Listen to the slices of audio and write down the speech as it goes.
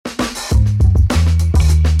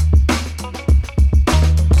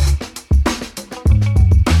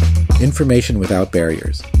Information without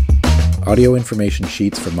barriers. Audio information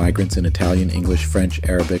sheets for migrants in Italian, English, French,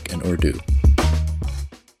 Arabic, and Urdu.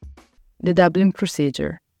 The Dublin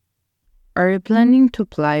procedure. Are you planning to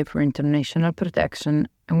apply for international protection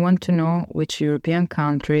and want to know which European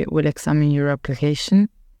country will examine your application?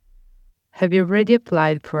 Have you already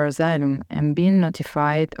applied for asylum and been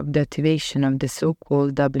notified of the activation of the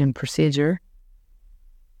so-called Dublin procedure?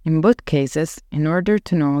 In both cases, in order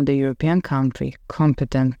to know the European country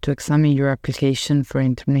competent to examine your application for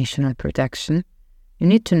international protection, you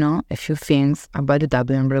need to know a few things about the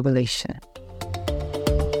Dublin regulation.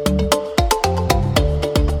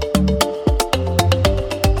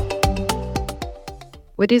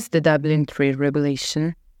 What is the Dublin III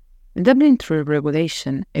regulation? The Dublin III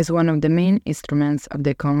regulation is one of the main instruments of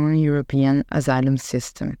the common European asylum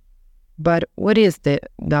system. But what is the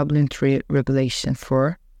Dublin III regulation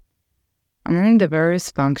for? Among the various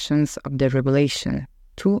functions of the regulation,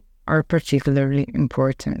 two are particularly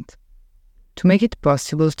important. To make it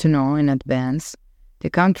possible to know in advance the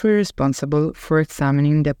country responsible for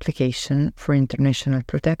examining the application for international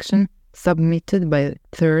protection submitted by a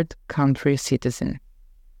third country citizen,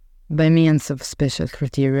 by means of special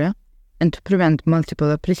criteria, and to prevent multiple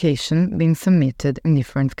applications being submitted in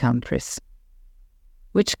different countries.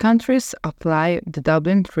 Which countries apply the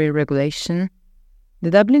Dublin III regulation? The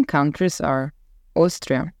Dublin countries are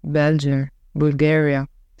Austria, Belgium, Bulgaria,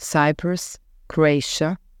 Cyprus,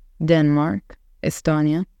 Croatia, Denmark,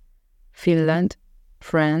 Estonia, Finland,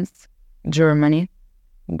 France, Germany,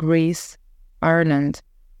 Greece, Ireland,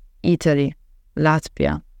 Italy,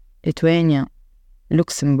 Latvia, Lithuania,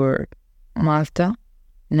 Luxembourg, Malta,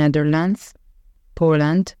 Netherlands,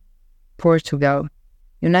 Poland, Portugal,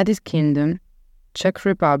 United Kingdom, Czech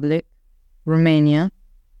Republic, Romania,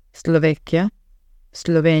 Slovakia,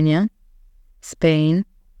 Slovenia, Spain,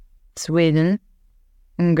 Sweden,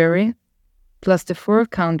 Hungary, plus the four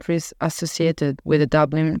countries associated with the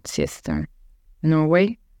Dublin system: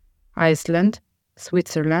 Norway, Iceland,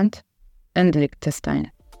 Switzerland, and Liechtenstein.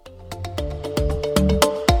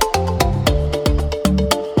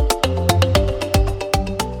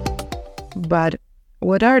 But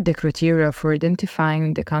what are the criteria for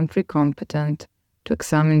identifying the country competent to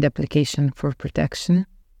examine the application for protection?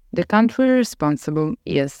 The country responsible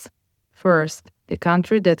is, first, the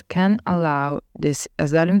country that can allow this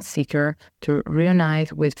asylum seeker to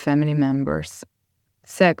reunite with family members.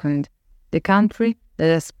 Second, the country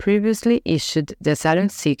that has previously issued the asylum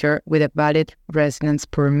seeker with a valid residence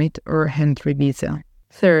permit or entry visa.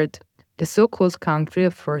 Third, the so-called country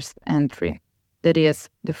of first entry. That is,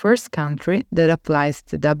 the first country that applies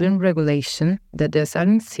the Dublin regulation that the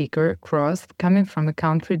asylum seeker crossed coming from a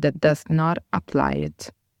country that does not apply it.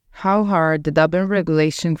 How are the Dublin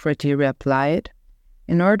regulation criteria applied?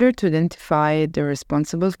 In order to identify the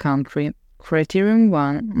responsible country, Criterion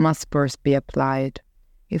 1 must first be applied.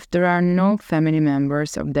 If there are no family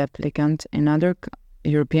members of the applicant in other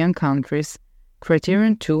European countries,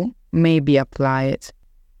 Criterion 2 may be applied.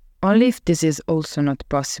 Only if this is also not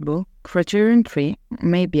possible, Criterion 3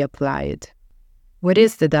 may be applied. What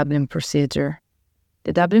is the Dublin procedure?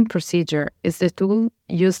 The Dublin procedure is the tool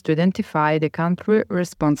used to identify the country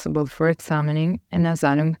responsible for examining an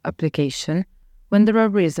asylum application when there are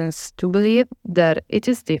reasons to believe that it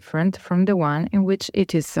is different from the one in which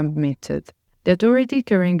it is submitted. The authority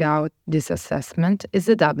carrying out this assessment is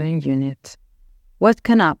the Dublin unit. What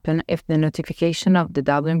can happen if the notification of the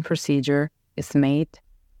Dublin procedure is made?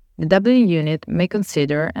 The Dublin unit may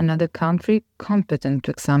consider another country competent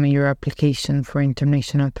to examine your application for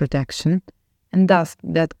international protection, and ask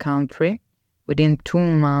that country, within 2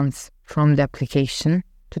 months from the application,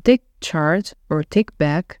 to take charge or take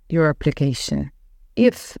back your application.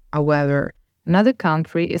 If, however, another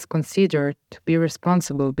country is considered to be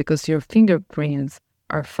responsible because your fingerprints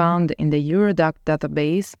are found in the Eurodac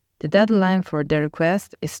database, the deadline for the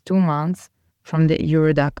request is 2 months from the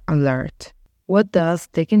Eurodac alert. What does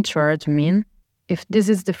taking charge mean? If this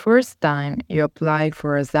is the first time you apply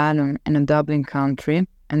for asylum in a Dublin country,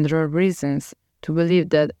 and there are reasons to believe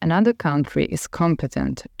that another country is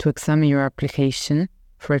competent to examine your application,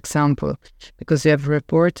 for example, because you have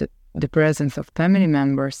reported the presence of family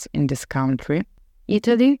members in this country,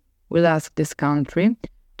 Italy will ask this country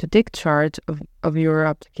to take charge of your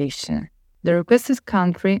application. The requested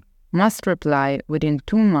country must reply within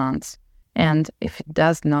 2 months, and if it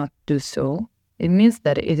does not do so, it means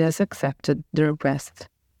that it has accepted the request.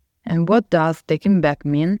 And what does taking back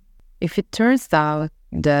mean? If it turns out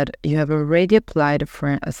that you have already applied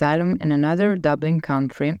for asylum in another Dublin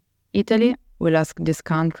country, Italy will ask this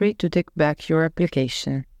country to take back your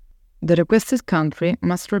application. The requested country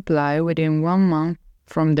must reply within 1 month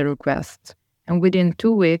from the request, and within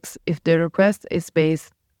 2 weeks if the request is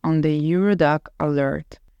based on the Eurodac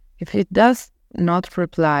alert. If it does not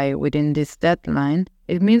reply within this deadline,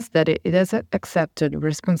 it means that it has accepted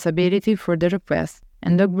responsibility for the request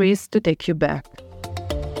and agrees to take you back.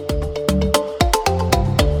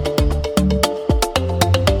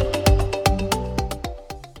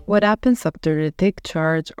 What happens after the take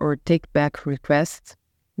charge or take back request?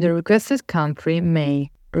 The requested country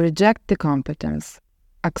may reject the competence,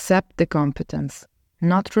 accept the competence,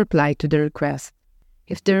 not reply to the request.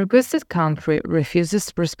 If the requested country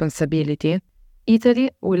refuses responsibility, Italy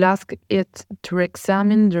will ask it to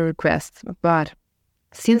re-examine the request, but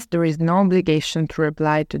since there is no obligation to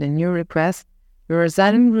reply to the new request, your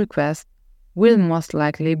asylum request will most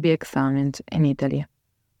likely be examined in Italy.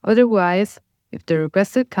 Otherwise, if the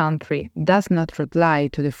requested country does not reply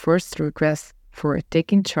to the first request for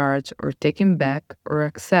taking charge or taking back or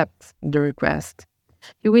accepts the request,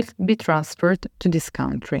 you will be transferred to this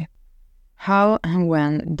country. How and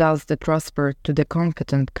when does the transfer to the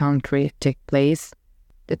competent country take place?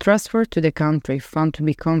 The transfer to the country found to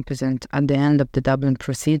be competent at the end of the Dublin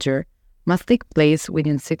procedure must take place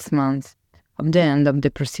within 6 months of the end of the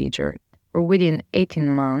procedure, or within 18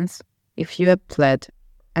 months if you have pled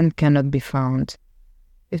and cannot be found.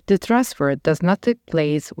 If the transfer does not take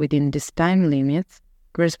place within this time limit,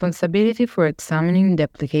 the responsibility for examining the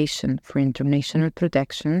application for international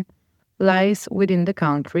protection lies within the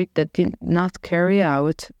country that did not carry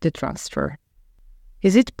out the transfer.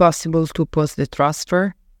 Is it possible to oppose the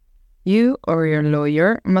transfer? You or your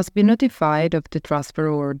lawyer must be notified of the transfer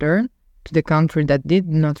order to the country that did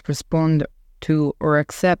not respond to or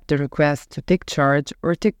accept the request to take charge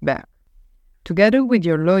or take back. Together with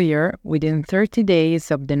your lawyer, within 30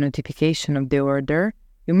 days of the notification of the order,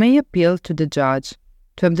 you may appeal to the judge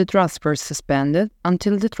to have the transfer suspended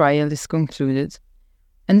until the trial is concluded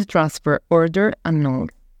and the transfer order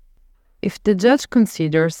annulled. If the judge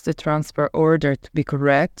considers the transfer order to be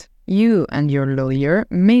correct, you and your lawyer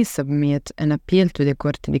may submit an appeal to the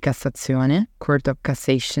Corte di Cassazione, Court of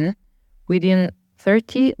Cassation, within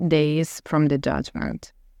 30 days from the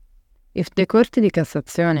judgment. If the Corte di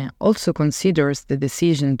Cassazione also considers the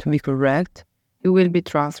decision to be correct, you will be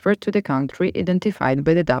transferred to the country identified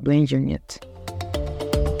by the Dublin unit.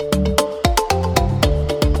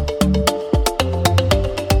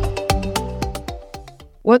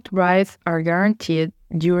 What rights are guaranteed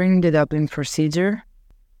during the Dublin procedure?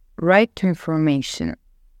 Right to information.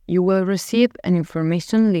 You will receive an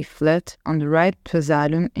information leaflet on the right to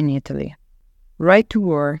asylum in Italy. Right to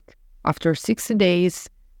work after 60 days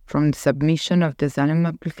from the submission of the asylum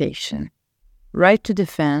application. Right to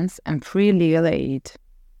defense and free legal aid.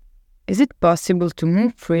 Is it possible to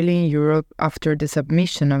move freely in Europe after the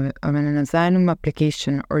submission of an asylum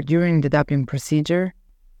application or during the Dublin procedure?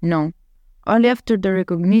 No. Only after the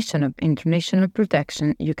recognition of international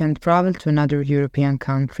protection you can travel to another European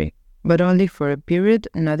country, but only for a period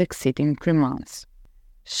not exceeding 3 months.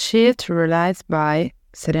 Sheet realized by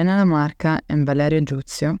Serena Lamarca and Valerio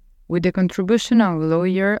Giuzio, with the contribution of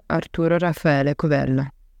lawyer Arturo Raffaele Covello.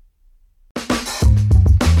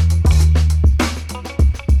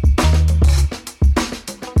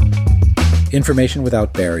 Information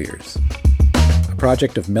Without Barriers, a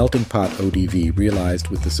project of Melting Pot ODV realized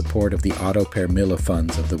with the support of the Otto per Mille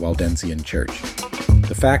funds of the Waldensian Church.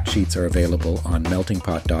 The fact sheets are available on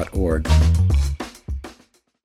meltingpot.org